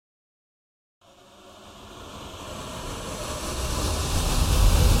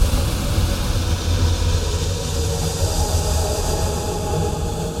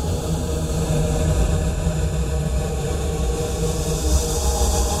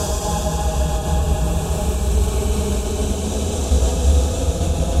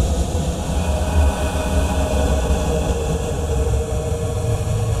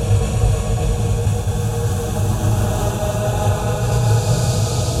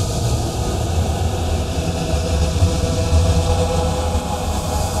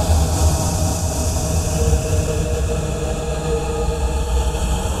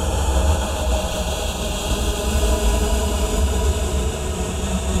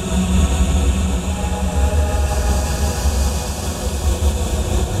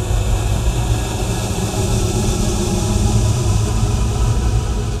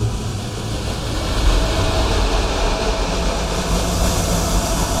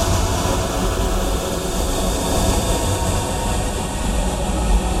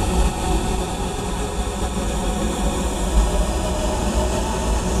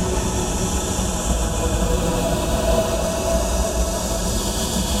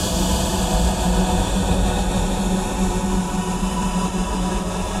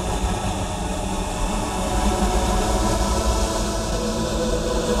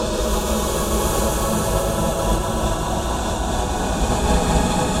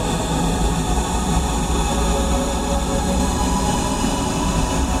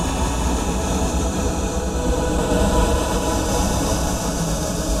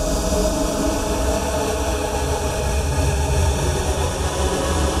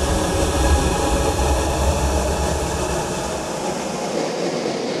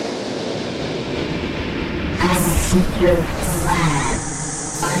through flat,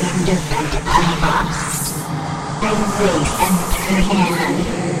 underfed eyeballs. They race and turn.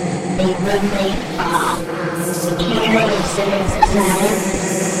 They run, they fall. Careless in its time.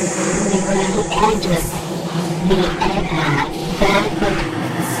 They run the edge of the era. Backward.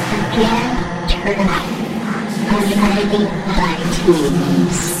 Again, turn up. Unhiding by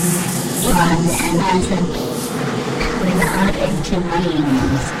teams. One as a coming out into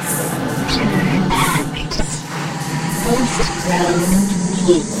wings. Turn back. Post-grown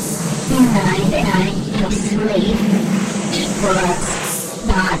meat. Night to sleep. Towards